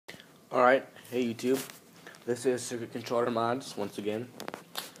Alright, hey YouTube, this is Circuit Controller Mods once again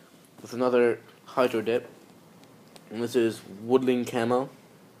with another Hydro Dip, and this is Woodland camo.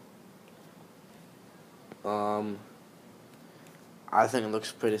 I think it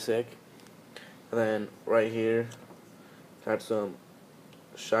looks pretty sick. And then right here, got some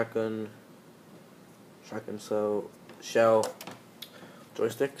shotgun shell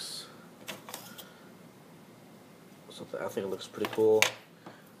joysticks. Something I think it looks pretty cool.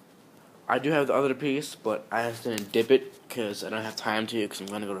 I do have the other piece, but I just didn't dip it because I don't have time to, because I'm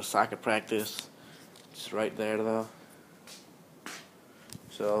going to go to soccer practice. It's right there though.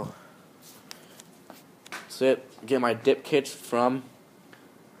 So that's it. Get my dip kits from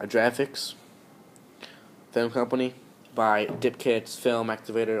Hydraphics film company. Buy dip kits, film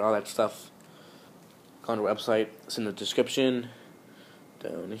activator, all that stuff. Go on the website. It's in the description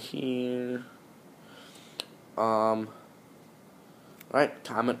down here. Alright,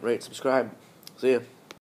 comment, rate, subscribe. See ya.